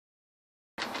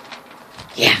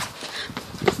Yeah.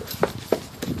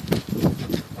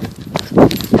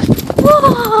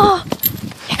 Whoa!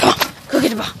 Yeah, come on. Go get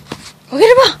the ball. Go get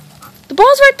the ball. The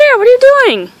ball's right there. What are you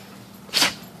doing?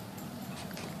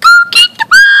 Go get the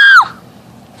ball!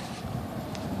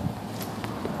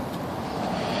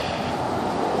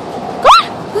 Go on.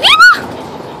 Go get the ball.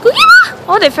 Go get the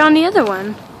ball. Oh, they found the other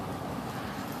one.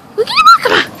 Go get the ball.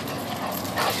 Come on.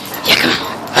 Yeah, come on.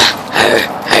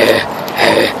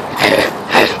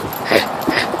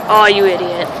 Oh, you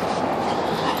idiot.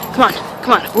 Come on.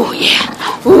 Come on. Ooh,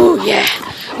 yeah. Ooh, yeah.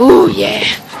 Ooh, yeah.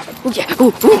 Ooh, yeah.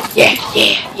 Ooh, ooh, yeah,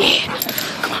 yeah, yeah.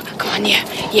 Come on, yeah,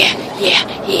 yeah, yeah,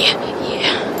 yeah,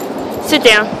 yeah. Sit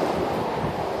down.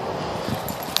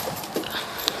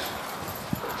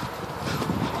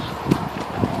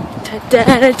 Yeah.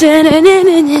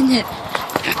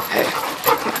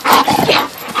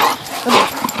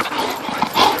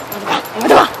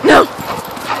 No.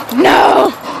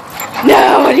 No.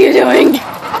 No, what are you doing?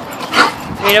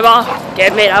 Give me the ball.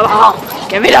 Give me the ball.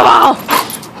 Give me the ball.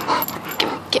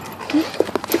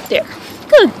 There.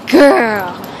 Good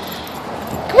girl.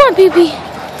 Come on, baby.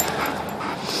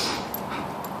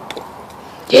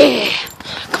 Yeah.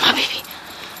 Come on,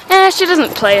 baby. She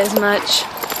doesn't play as much.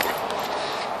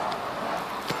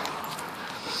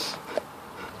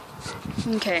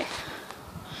 Okay.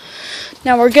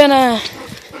 Now we're gonna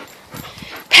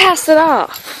pass it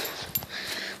off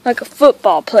like a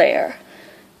football player.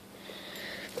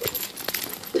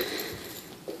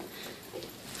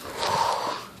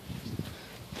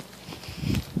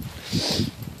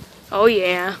 Oh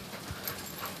yeah.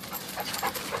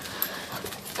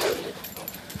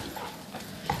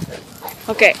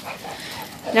 Okay.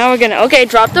 Now we're gonna,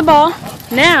 drop the ball.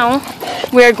 Now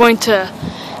we're going to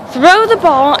throw the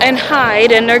ball and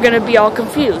hide, and they're gonna be all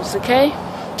confused, okay?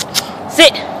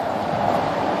 Sit.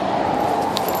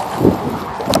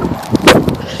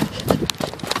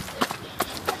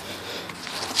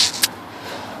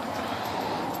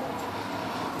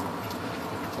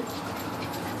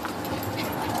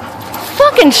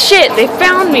 Fucking shit, they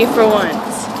found me for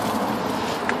once.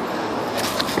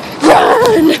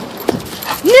 Run!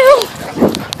 No!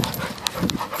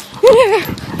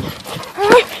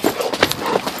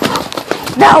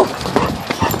 No!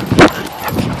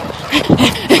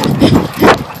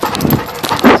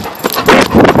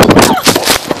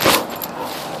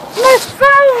 My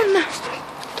phone!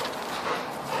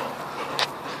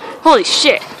 Holy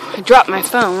shit, I dropped my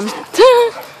phone.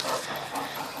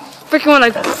 Freaking one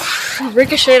like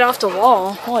ricocheted off the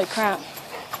wall. Holy crap.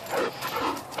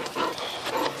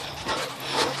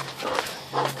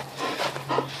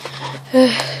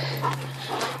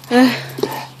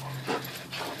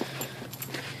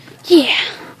 Yeah.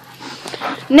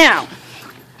 Now,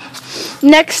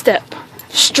 next step,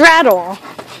 straddle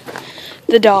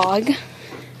the dog.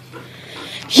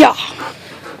 Yeah.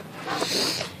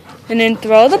 And then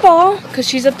throw the ball, because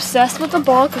she's obsessed with the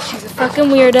ball, because she's a fucking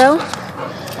weirdo.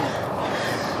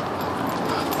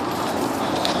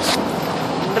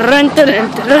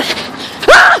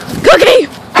 Ah! Cookie!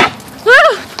 Ah!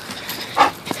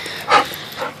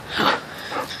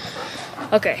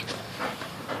 Okay.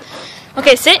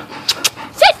 Okay, sit.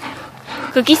 Sit!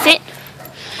 Cookie, sit.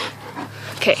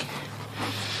 Okay.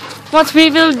 What we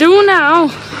will do now.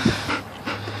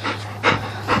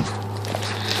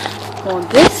 On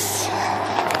this.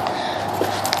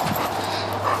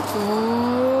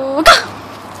 Oh, go!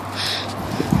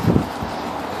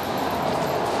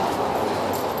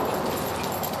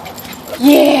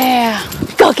 Yeah!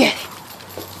 Go get it!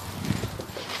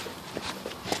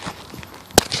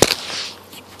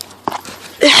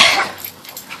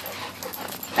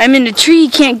 I'm in the tree, you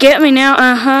can't get me now,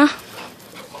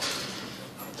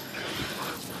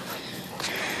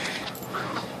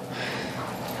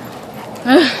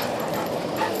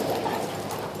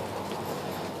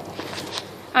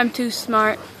 I'm too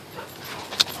smart.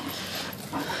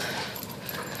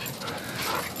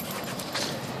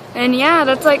 And yeah,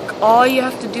 that's like all you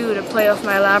have to do to play with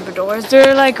my Labradors.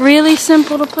 They're like really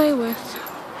simple to play with.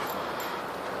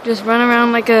 Just run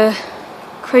around like a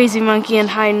crazy monkey and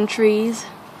hide in trees.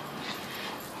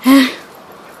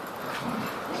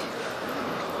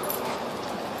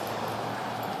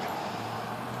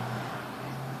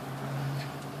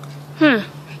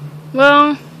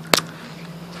 Well,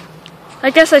 I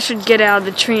guess I should get out of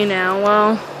the tree now.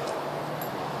 Well,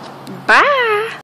 bye.